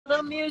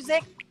background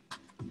music.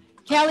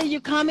 Kelly,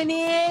 you coming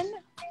in?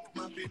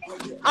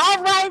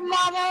 All right,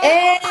 mama.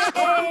 Hey.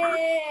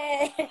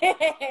 Hey.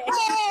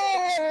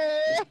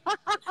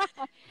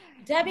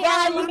 Debbie,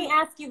 Allen, let me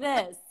ask you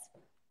this.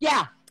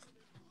 Yeah.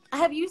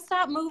 Have you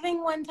stopped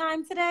moving one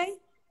time today?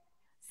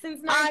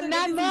 Since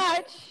Not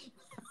much.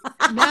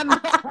 Not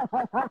much.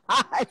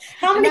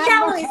 How many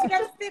calories? You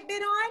got your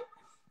Fitbit on?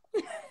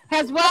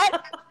 Has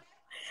what?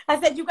 I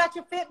said, you got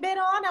your Fitbit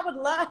on? I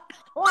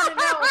want to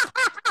know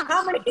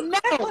how many. No,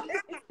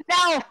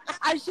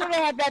 I should have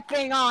had that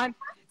thing on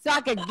so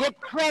I could get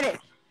credit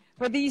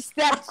for these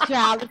steps,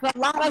 child. It's a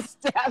lot of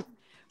steps.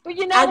 But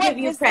you know I'll what? give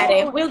you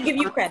credit. We'll give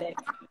you credit.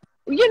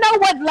 You know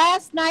what?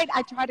 Last night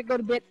I tried to go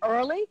to bed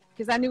early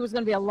because I knew it was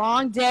going to be a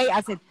long day.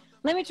 I said,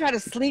 let me try to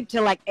sleep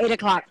till like 8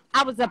 o'clock.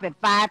 I was up at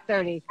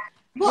 5:30.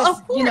 Well,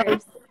 just, of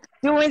course.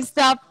 Doing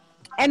stuff.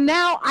 And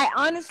now I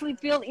honestly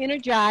feel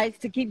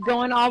energized to keep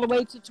going all the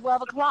way to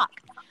 12 o'clock.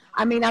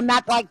 I mean, I'm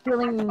not like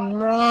feeling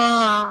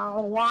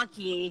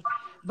wonky,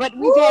 but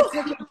we've had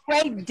such a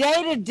great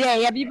day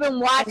today. Have you been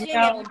watching?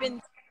 Have you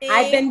been seeing?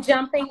 I've been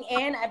jumping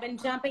in.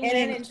 And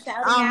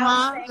shouting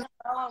out and saying,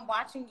 oh, I'm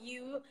watching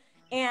you.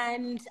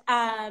 And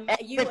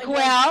you and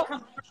your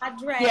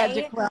compadre.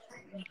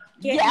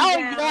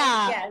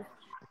 Yeah.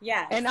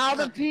 Yes. And all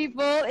the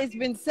people, it's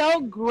been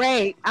so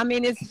great. I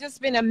mean, it's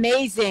just been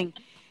amazing.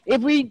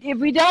 If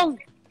we don't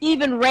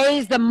even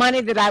raise the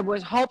money that I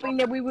was hoping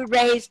that we would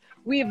raise,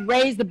 we have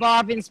raised the bar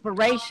of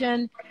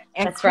inspiration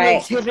and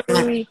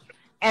creativity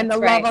and the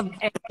love of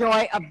and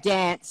joy of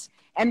dance.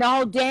 And the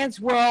whole dance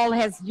world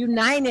has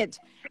united.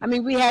 I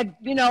mean, we had,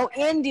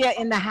 India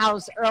in the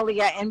house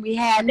earlier, and we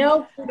had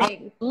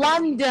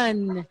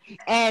London,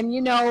 and,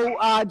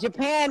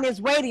 Japan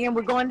is waiting, and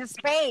we're going to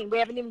Spain. We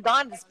haven't even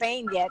gone to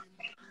Spain yet.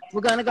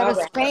 We're going to go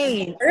to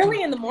Spain.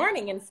 Early in the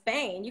morning in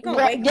Spain. You can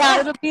wake up.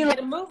 It'll be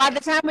by the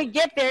time we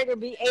get there, it'll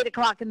be 8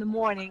 o'clock in the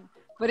morning.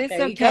 But it's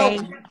okay.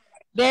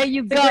 There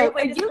you go. A great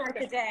way to start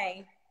the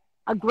day.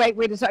 A great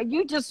way to start.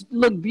 You just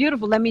look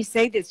beautiful. Let me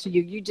say this to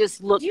you. You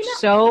just look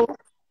so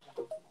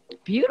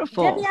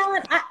beautiful. Debbie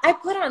Allen, I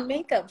put on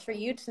makeup for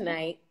you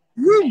tonight.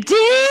 You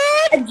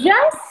did?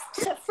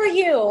 Just for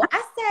you. I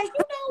said, you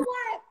know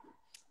what?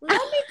 Let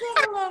me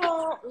put a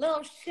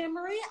little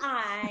shimmery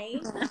eye,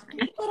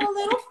 put a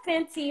little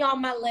Fenty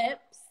on my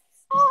lips.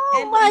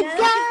 Oh, my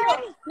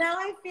God. Now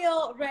I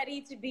feel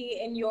ready to be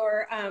in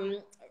your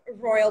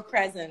royal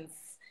presence.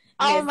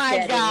 Oh,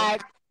 my God.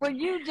 Well,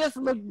 you just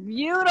look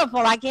beautiful.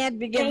 I can't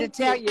begin to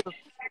tell you.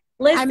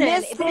 Listen, I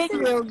miss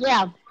you.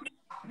 Yeah.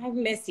 I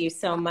miss you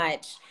so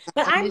much.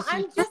 But I'm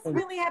just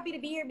really happy to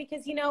be here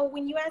because,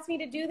 when you asked me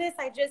to do this,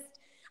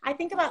 I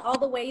think about all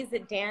the ways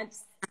that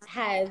dance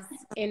has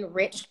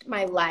enriched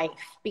my life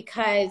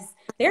because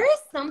there is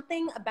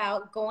something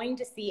about going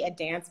to see a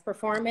dance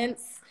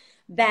performance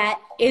that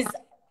is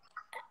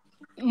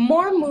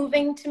more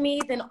moving to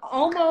me than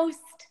almost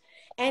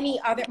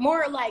any other,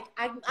 more like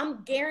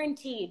I'm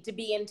guaranteed to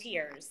be in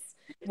tears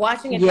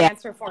watching a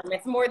dance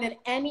performance more than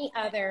any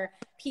other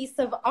piece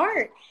of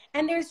art.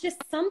 And there's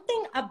just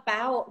something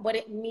about what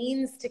it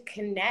means to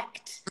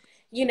connect,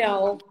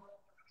 your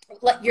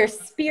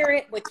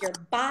spirit with your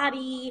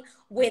body,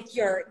 with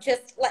your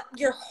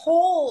your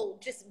whole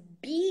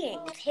being,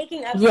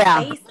 taking up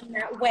space in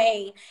that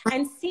way,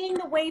 and seeing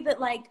the way that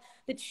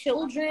the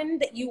children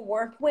that you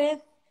work with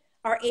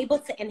are able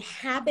to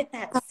inhabit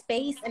that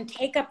space and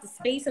take up the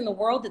space in the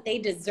world that they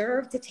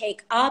deserve to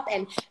take up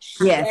and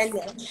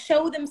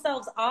show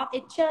themselves off.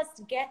 It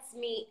just gets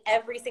me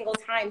every single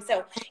time.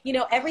 So,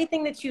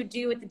 everything that you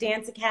do at the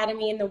Dance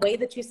Academy and the way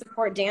that you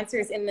support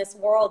dancers in this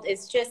world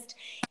is just,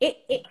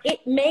 it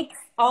makes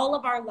all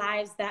of our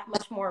lives that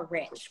much more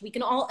rich. We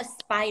can all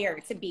aspire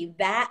to be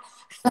that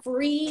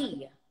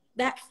free.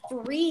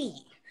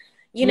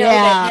 In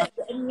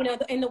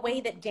the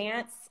way that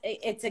dance,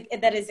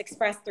 that is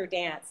expressed through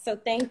dance. So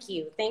thank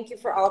you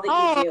for all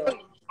that you do.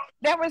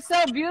 That was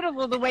so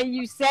beautiful the way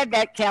you said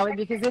that, Kelly,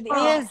 because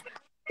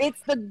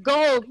it's the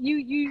goal.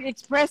 You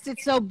expressed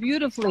it so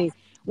beautifully.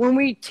 When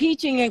we're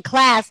teaching in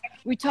class,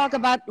 we talk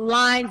about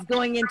lines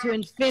going into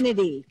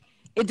infinity.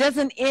 It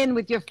doesn't end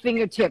with your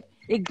fingertip.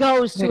 It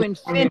goes to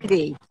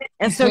infinity.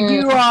 And so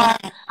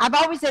I've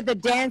always said the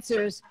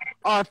dancers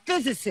are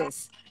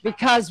physicists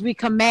because we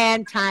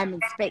command time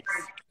and space.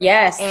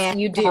 Yes,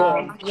 and you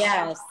do.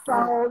 Yes.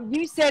 So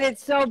you said it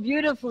so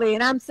beautifully,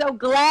 and I'm so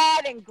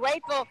glad and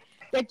grateful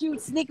that you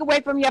sneak away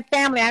from your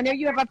family. I know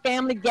you have a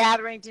family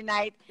gathering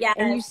tonight,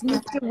 and you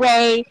sneaked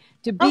away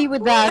to be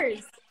with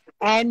us.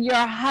 And your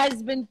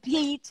husband,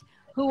 Pete,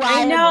 who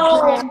I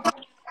know.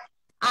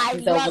 I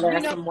love, over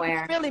there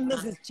somewhere. Really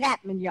Mrs.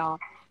 Chapman, y'all.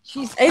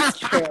 It's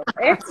true.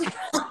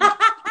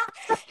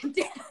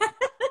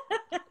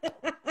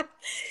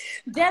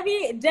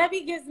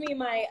 Debbie gives me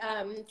my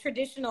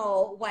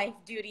traditional wife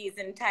duties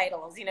and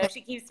titles.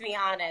 She keeps me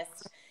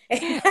honest.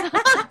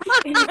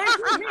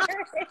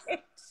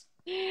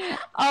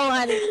 Oh,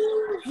 honey,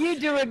 you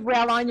do it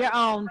well on your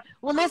own.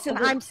 Well, listen,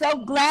 I'm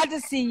so glad to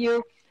see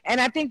you,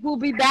 and I think we'll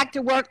be back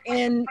to work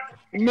in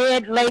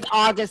late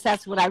August.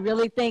 That's what I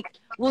really think.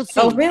 We'll see.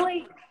 Oh,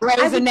 really? I Grey's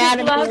would just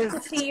Anatomy love is.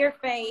 to see your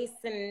face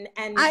and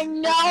I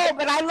know,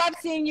 but I love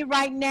seeing you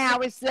right now.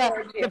 It's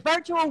the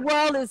virtual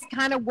world is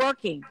kind of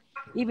working,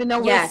 even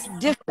though yes. it's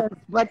distant,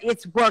 but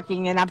it's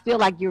working, and I feel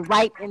like you're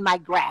right in my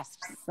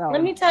grasp. So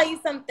let me tell you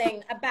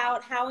something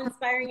about how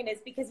inspiring it is,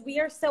 because we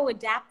are so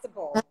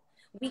adaptable.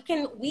 We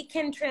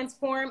can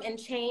transform and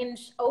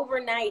change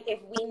overnight if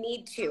we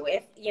need to.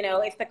 If you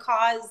know, if the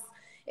cause,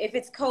 if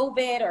it's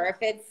COVID or if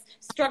it's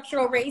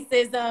structural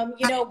racism,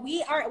 you know, we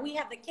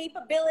have the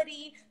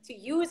capability to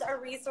use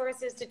our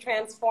resources to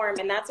transform,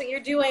 and that's what you're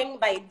doing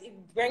by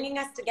bringing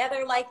us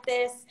together like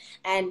this,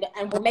 and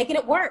we're making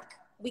it work.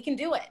 We can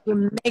do it.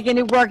 We're making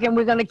it work, and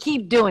we're going to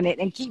keep doing it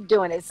and keep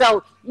doing it.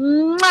 So,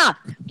 mwah,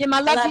 give my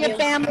love to your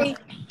family.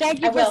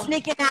 Thank you for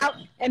sneaking out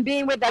and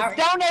being with us. Right.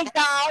 Donate,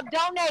 y'all.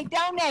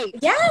 Donate.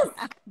 Yes.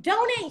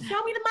 Donate.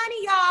 Show me the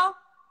money, y'all.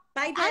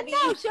 Bye, Debbie.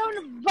 I know. Show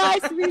them. Bye,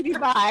 sweetie.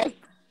 Bye.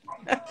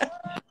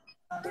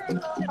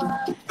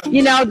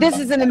 You know, this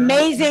is an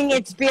amazing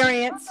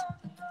experience.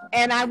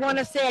 And I want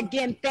to say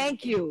again,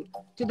 thank you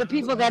to the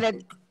people that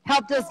have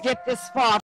helped us get this far.